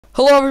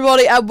Hello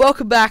everybody and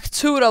welcome back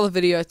to another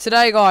video.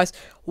 Today guys,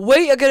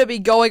 we are going to be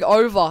going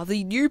over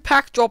the new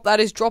pack drop that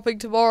is dropping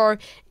tomorrow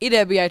in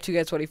NBA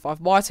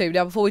 2K25 Myteam.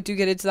 Now before we do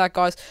get into that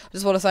guys, I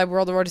just want to say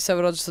we're on the road to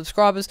 700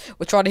 subscribers.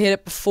 We're trying to hit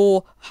it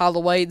before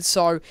Halloween,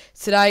 so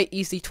today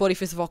is the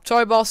 25th of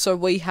October, so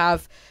we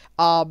have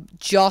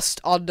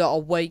just under a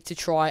week to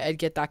try and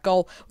get that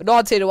goal. We're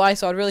 19 away,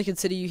 so I'd really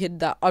consider you hitting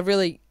that. I'd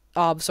really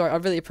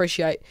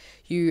appreciate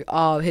you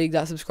hitting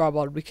that subscribe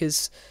button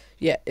because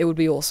yeah, it would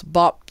be awesome.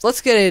 But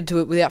let's get into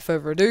it without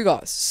further ado,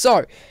 guys.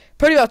 So,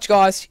 pretty much,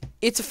 guys,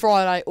 it's a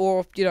Friday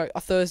or, you know, a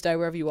Thursday,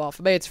 wherever you are.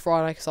 For me, it's a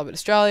Friday because I'm in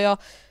Australia.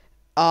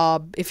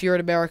 If you're in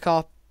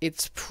America,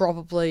 it's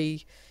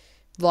probably,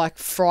 like,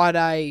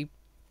 Friday,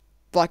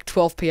 like,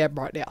 12 PM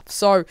right now.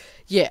 So,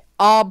 yeah,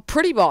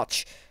 pretty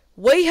much,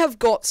 we have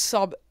got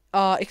some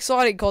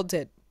exciting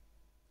content.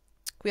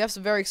 We have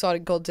some very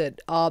exciting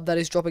content that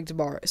is dropping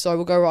tomorrow. So,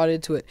 we'll go right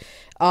into it.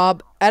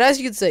 And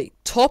as you can see,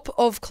 top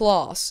of the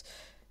class,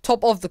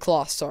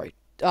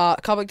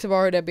 coming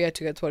tomorrow in NBA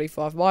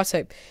 2K25, my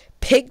team,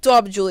 Pink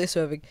Diamond Julius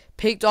Erving,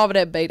 Pink Diamond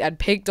Embiid, and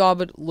Pink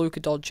Diamond Luka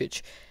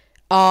Doncic.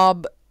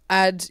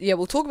 And yeah,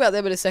 we'll talk about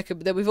them in a second,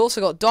 but then we've also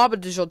got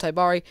Diamond DeJounte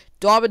Murray,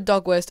 Diamond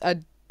Doug West,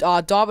 and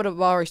Diamond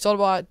Amari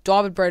Stoudemire,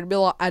 Diamond Brandon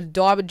Miller, and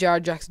Diamond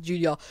Jaren Jackson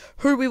Jr.,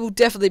 who we will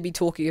definitely be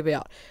talking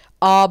about.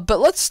 But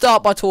let's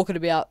start by talking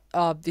about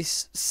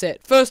this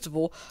set. First of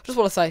all, I just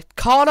want to say,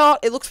 card art,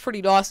 it looks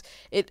pretty nice.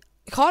 It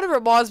kind of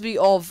reminds me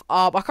of,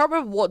 I can't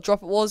remember what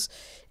drop it was.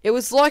 It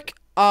was like,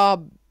 I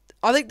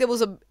think it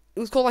was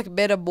called like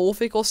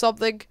Metamorphic or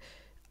something.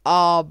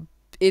 I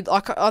think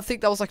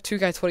that was like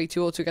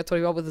 2K22 or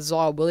 2K21 with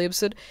Zion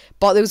Williamson.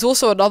 But there was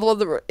also another one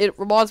that it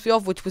reminds me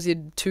of, which was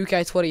in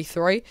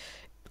 2K23.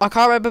 I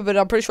can't remember, but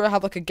I'm pretty sure it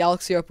had like a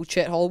Galaxy Opal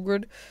Chet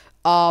Holmgren.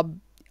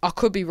 I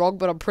could be wrong,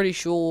 but I'm pretty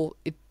sure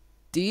it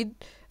did.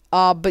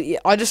 But yeah,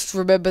 I just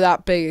remember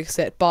that being a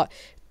set, but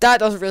that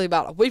doesn't really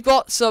matter. We've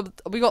got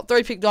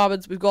 3 pink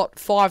diamonds, we've got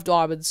 5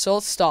 diamonds, so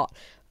let's start.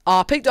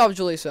 Pink diamond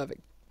Julius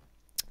Erving.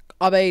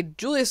 I mean,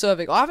 Julius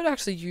Erving, I haven't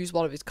actually used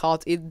one of his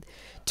cards in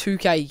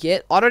 2K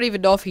yet. I don't even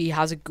know if he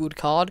has a good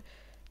card.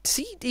 Does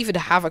he even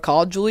have a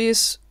card,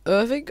 Julius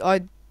Erving?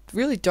 I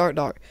really don't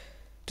know.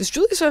 Does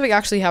Julius Erving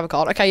actually have a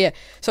card? Okay, yeah.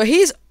 So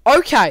here's,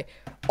 okay,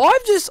 I'm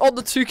just on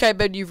the 2K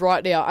menu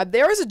right now, and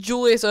there is a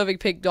Julius Erving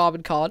pink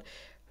diamond card.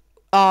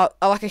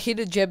 Like a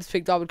Hidden Gems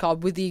pink diamond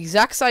card with the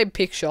exact same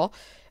picture.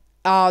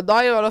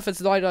 99 offense,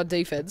 99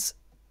 defense,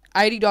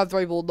 89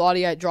 3 ball,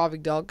 98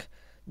 driving dunk,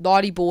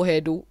 90 ball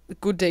handle,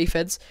 good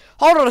defense.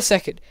 Hold on a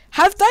second.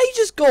 Have they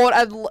just gone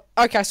and...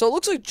 Okay, so it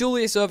looks like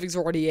Julius Erving's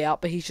already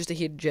out, but he's just a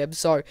Hidden Gem.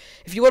 So,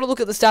 if you want to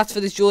look at the stats for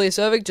this Julius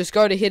Erving, just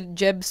go to Hidden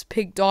Gems,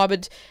 Pink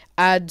Diamond,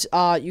 and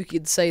you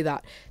can see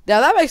that.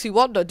 Now, that makes me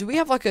wonder, do we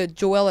have like a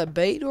Joel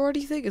Embiid or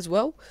anything as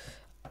well?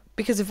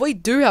 Because if we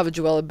do have a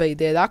Joel Embiid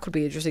there, that could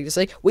be interesting to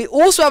see. We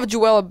also have a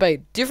Joel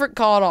Embiid. Different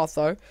card art,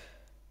 though.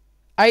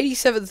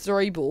 87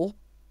 3 ball.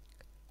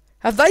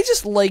 Have they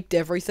just leaked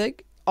everything?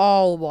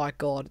 Oh my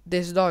god,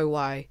 there's no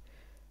way.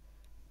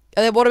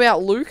 And then what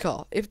about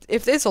Luka?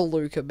 If there's a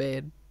Luka,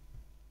 man.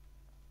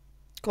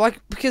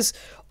 Like, because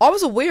I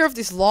was aware of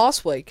this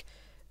last week,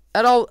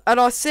 and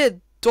I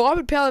said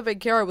Diamond Paolo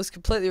Banchero was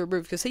completely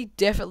removed because he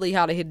definitely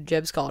had a Hidden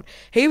Gems card.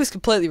 He was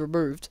completely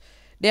removed.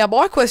 Now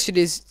my question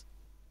is,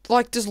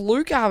 like, does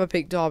Luka have a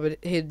pink diamond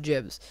Hidden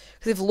Gems?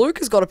 Because if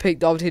Luka's got a pink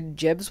diamond Hidden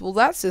Gems, well,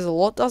 that says a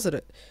lot, doesn't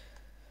it?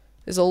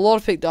 There's a lot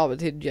of pink diamond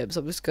Hidden Gems.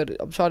 I'm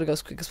trying to go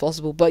as quick as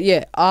possible. But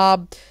yeah,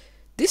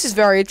 this is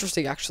very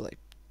interesting, actually.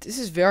 This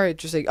is very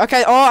interesting.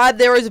 Okay, oh, and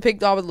there is a pink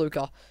diamond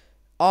Luka.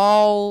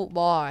 Oh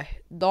my,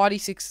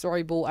 96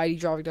 3 ball, 80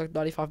 driving dunk,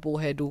 95 ball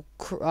handle,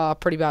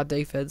 pretty bad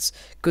defense,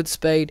 good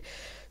speed.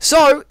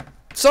 So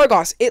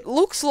guys, it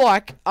looks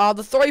like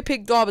the 3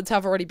 pink diamonds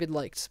have already been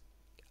leaked.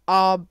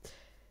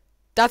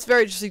 That's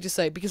very interesting to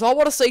see, because I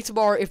want to see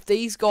tomorrow if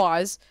these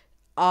guys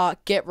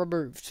get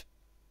removed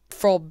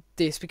from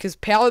this, because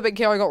Paolo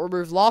Banchero got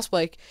removed last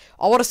week.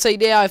 I want to see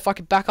now if I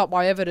can back up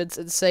my evidence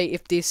and see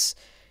if this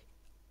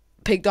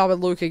pink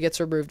diamond Luka gets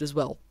removed as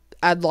well,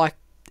 and like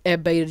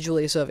Embiid and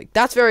Julius Erving.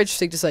 That's very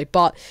interesting to see.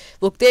 But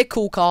look, they're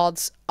cool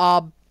cards.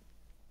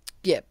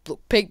 Yeah,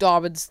 look, pink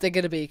diamonds, they're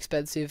going to be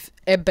expensive.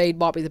 Embiid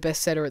might be the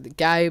best center in the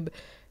game.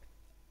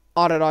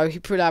 I don't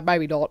know,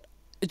 maybe not.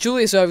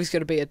 Julius Erving's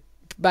going to be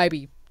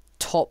maybe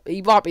top.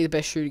 He might be the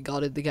best shooting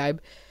guard in the game.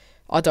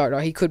 I don't know,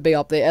 he could be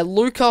up there. And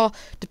Luka,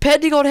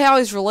 depending on how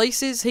his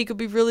release is, he could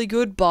be really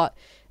good, but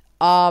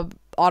I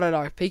don't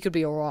know, he could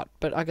be alright,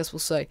 but I guess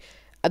we'll see.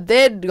 And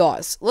then,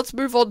 guys, let's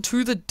move on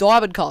to the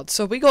diamond cards.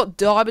 So we got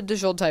Diamond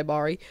DeJounte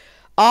Murray.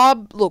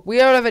 Look, we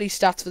don't have any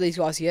stats for these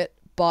guys yet,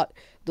 but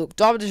look,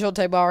 Diamond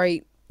DeJounte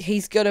Murray,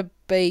 he's gonna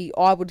be,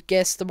 I would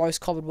guess, the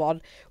most common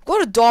one. We've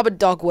got a Diamond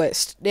Doug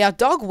West. Now,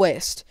 Doug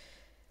West,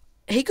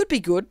 he could be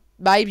good.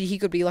 Maybe he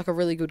could be like a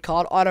really good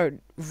card. I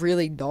don't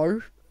really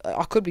know.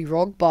 I could be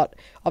wrong, but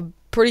I'm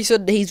pretty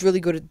certain he's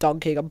really good at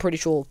dunking. I'm pretty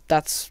sure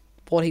that's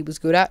what he was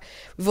good at.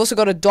 We've also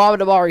got a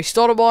Diamond Amari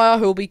Stoudemire,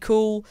 who'll be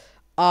cool.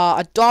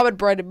 A diamond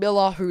Brandon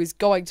Miller, who is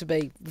going to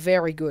be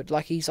very good.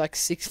 Like, he's like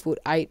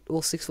 6'8"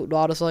 or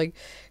 6'9" or something.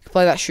 Can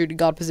play that shooting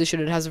guard position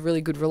and has a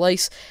really good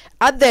release.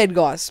 And then,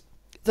 guys,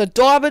 the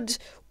diamond,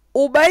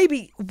 or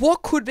maybe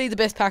what could be the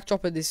best pack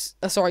drop in this?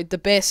 The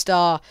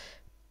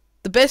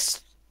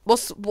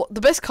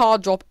best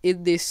card drop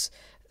in this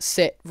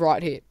set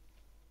right here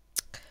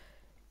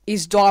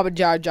is Diamond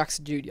Jaren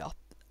Jackson Jr.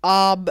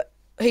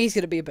 He's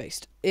gonna be a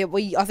beast.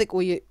 I think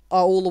we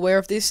are all aware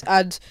of this,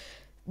 and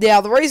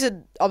now the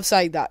reason I'm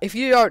saying that, if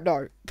you don't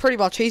know, pretty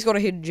much he's got a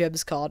Hidden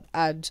Gems card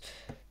and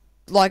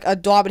like a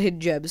Diamond Hidden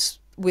Gems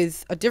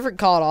with a different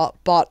card art,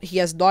 but he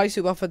has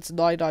 92 offense and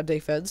 99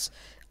 defense.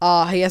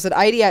 He has an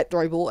 88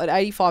 throw ball, an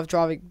 85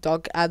 driving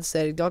dunk and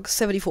standing dunk,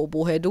 74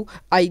 ball handle,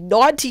 a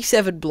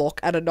 97 block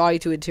and a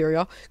 92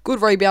 interior,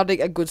 good rebounding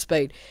and good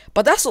speed.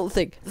 But that's not the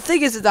thing. The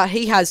thing is that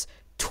he has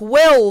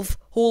 12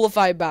 Hall of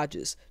Fame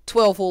badges.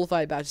 12 Hall of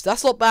Fame badges.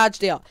 That's not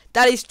badged out.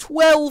 That is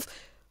 12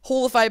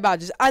 Hall of Fame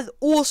badges and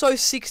also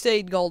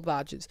 16 gold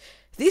badges.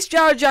 This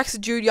Jaren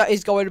Jackson Jr.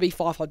 is going to be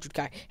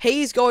 500k.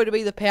 He is going to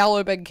be the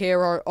Paolo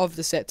Banchero of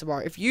the set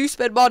tomorrow. If you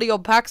spend money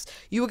on packs,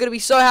 you are going to be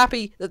so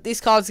happy that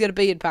this card's going to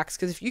be in packs.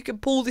 Because if you can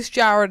pull this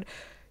Jaren,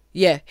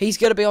 yeah, he's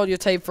going to be on your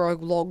team for a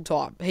long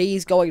time.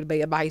 He's going to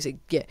be amazing.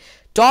 Yeah.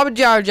 Diamond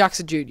Jaren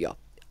Jackson Jr.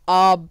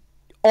 I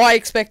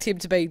expect him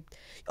to be...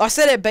 I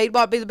said Embiid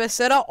might be the best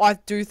setter. I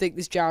do think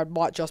this Jaren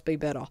might just be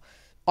better.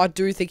 I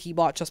do think he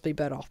might just be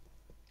better.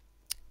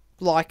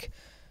 Like...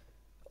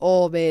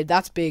 Oh, man,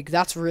 that's big.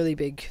 That's really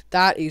big.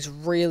 That is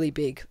really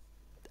big.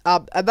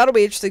 And that'll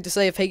be interesting to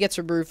see if he gets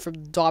removed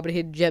from Diamond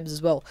Hidden Gems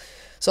as well.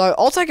 So,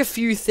 I'll take a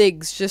few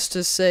things just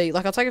to see.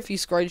 Like, I'll take a few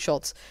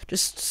screenshots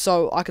just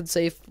so I can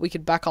see if we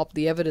can back up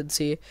the evidence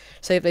here.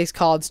 See if these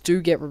cards do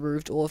get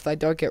removed or if they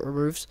don't get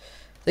removed.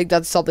 I think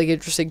that's something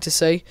interesting to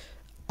see.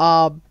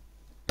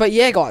 But,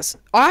 yeah, guys.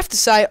 I have to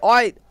say,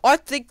 I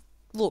think,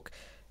 look,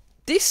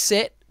 this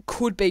set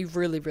could be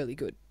really, really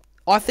good.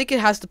 I think it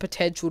has the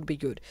potential to be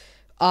good.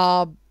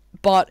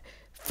 But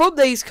from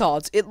these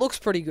cards, it looks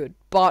pretty good.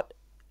 But,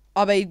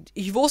 I mean,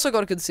 you've also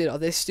got to consider,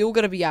 there's still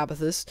going to be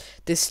Amethyst.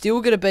 There's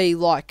still going to be,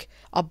 like,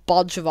 a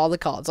bunch of other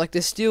cards. Like,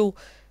 there's still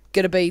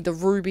going to be the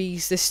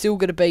Rubies. There's still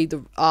going to be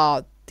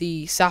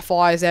the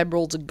Sapphires,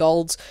 Emeralds, and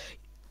Golds.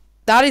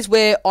 That is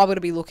where I'm going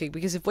to be looking.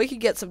 Because if we can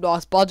get some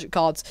nice budget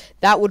cards,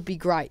 that would be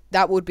great.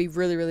 That would be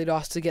really, really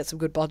nice to get some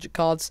good budget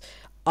cards.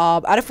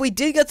 And if we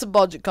did get some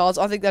budget cards,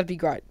 I think that'd be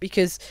great.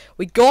 Because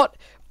we've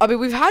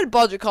had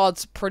budget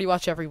cards pretty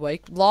much every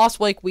week. Last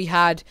week we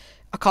had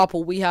a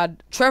couple. We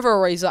had Trevor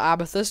Ariza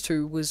Amethyst,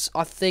 who was,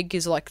 I think,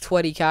 is like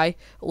 20k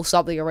or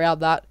something around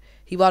that.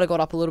 He might have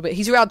gone up a little bit.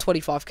 He's around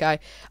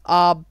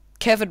 25k.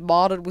 Kevin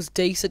Martin was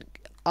decent.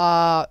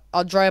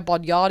 Andrea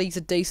Bognani's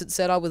a decent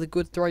setter with a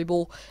good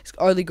 3-ball. It's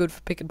only good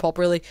for pick and pop,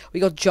 really. We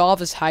got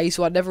Jarvis Hayes,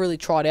 who I never really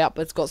tried out,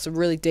 but it's got some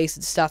really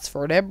decent stats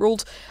for an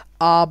Emerald.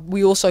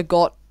 We also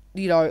got,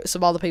 you know,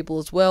 some other people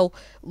as well,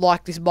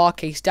 like this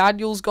Marquise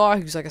Daniels guy,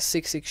 who's like a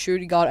 6'6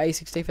 shooting guard,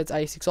 86 defense,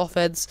 86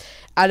 offense.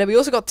 And then we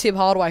also got Tim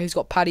Hardaway, who's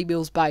got Patty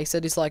Mills base,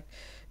 and is like,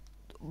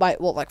 mate,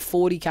 what, like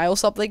 40k or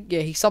something? Yeah,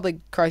 he's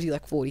something crazy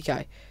like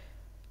 40k.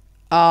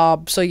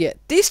 So yeah,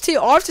 this team,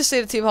 I've just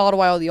seen a Tim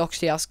Hardaway on the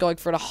auction house going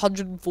for an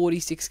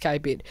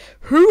 146k bid.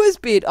 Who has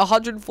bid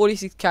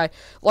 146k?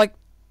 Like,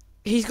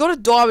 he's got a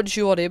diamond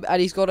shoe on him,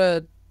 and he's got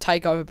a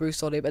takeover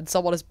boost on him, and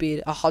someone has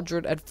bid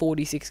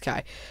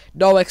 146k.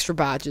 No extra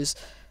badges.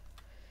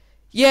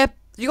 Yeah,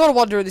 you gotta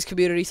wonder in this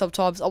community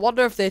sometimes. I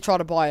wonder if they're trying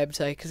to buy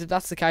MT, because if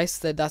that's the case,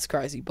 then that's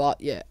crazy.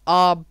 But yeah,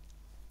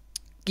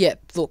 yeah,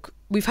 look,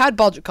 we've had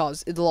budget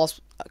cards in the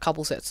last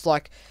couple sets.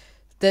 Like,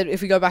 then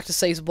if we go back to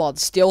Season 1,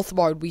 Stealth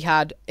Mode, we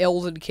had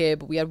Eldon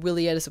Campbell, we had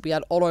Willie Edison, we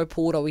had Otto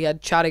Porter, we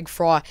had Channing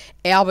Frye.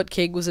 Albert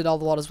King was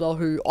another one as well,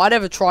 who I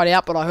never tried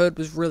out, but I heard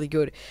was really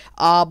good.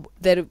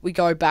 Then we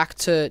go back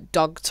to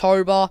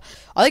Dunktober.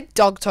 I think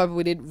Dunktober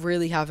we didn't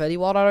really have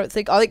anyone, I don't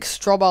think. I think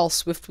Stromile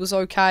Swift was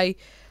okay.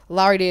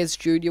 Larry Nance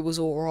Jr. was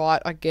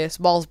alright, I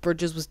guess. Miles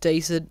Bridges was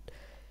decent.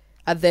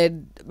 And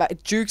then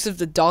Dukes of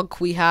the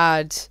Dunk, we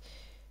had...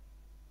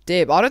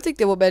 Damn, I don't think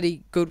there were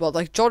many good ones.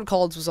 Like, John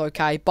Collins was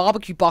okay.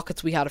 Barbecue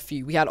Buckets, we had a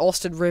few. We had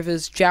Austin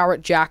Rivers,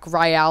 Jarrett Jack,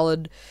 Ray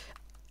Allen.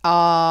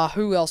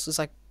 Who else was,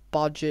 like,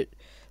 budget?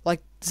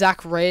 Like,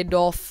 Zach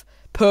Randolph,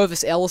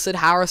 Purvis Ellison,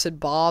 Harrison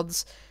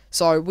Barnes.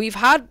 So, we've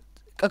had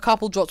a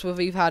couple drops where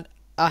we've had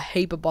a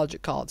heap of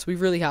budget cards. We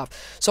really have.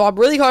 So, I'm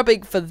really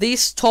hoping for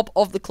this top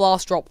of the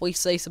class drop, we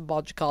see some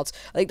budget cards.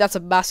 I think that's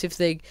a massive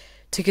thing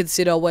to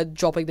consider when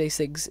dropping these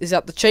things, is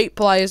that the cheap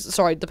players,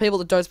 sorry, the people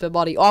that don't spend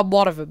money, I'm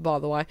one of them, by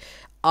the way,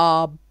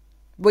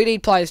 we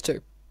need players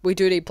too. We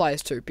do need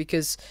players too,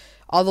 because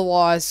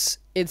otherwise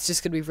it's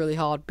just going to be really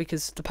hard,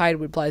 because the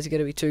pay-to-win players are going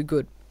to be too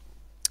good.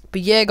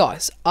 But yeah,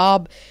 guys,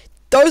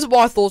 those are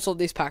my thoughts on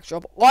this pack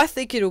drop. I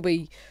think it'll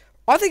be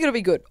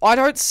good. I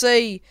don't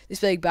see this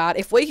being bad.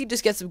 If we can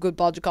just get some good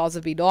budget cards,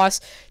 it'd be nice.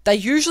 They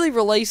usually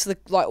release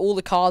all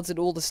the cards and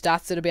all the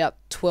stats at about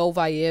 12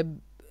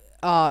 AM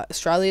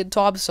Australian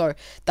time, so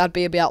that'd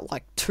be about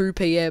like 2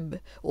 p.m.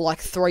 or like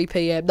 3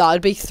 p.m. No,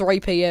 it'd be 3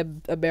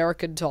 p.m.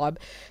 American time.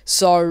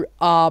 So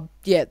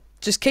yeah,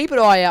 just keep an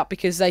eye out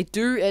because they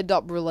do end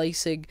up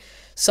releasing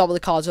some of the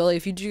cards early.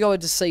 If you do go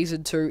into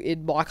Season 2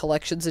 in my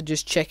collections and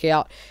just check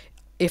out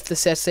if the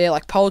set's there,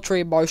 like Poetry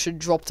in Motion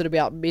dropped at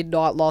about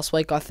midnight last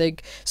week, I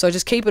think. So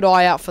just keep an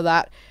eye out for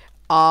that.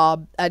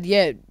 And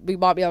yeah, we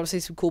might be able to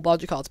see some cool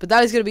budget cards. But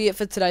that is going to be it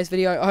for today's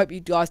video. I hope you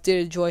guys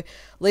did enjoy.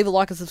 Leave a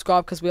like and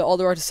subscribe because we're on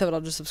the road to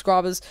 700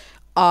 subscribers.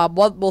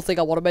 One more thing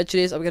I want to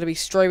mention is I'm going to be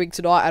streaming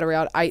tonight at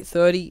around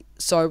 8:30.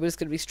 So we're just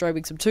going to be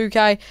streaming some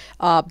 2K.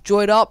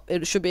 Join up.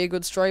 It should be a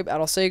good stream. And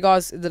I'll see you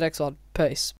guys in the next one. Peace.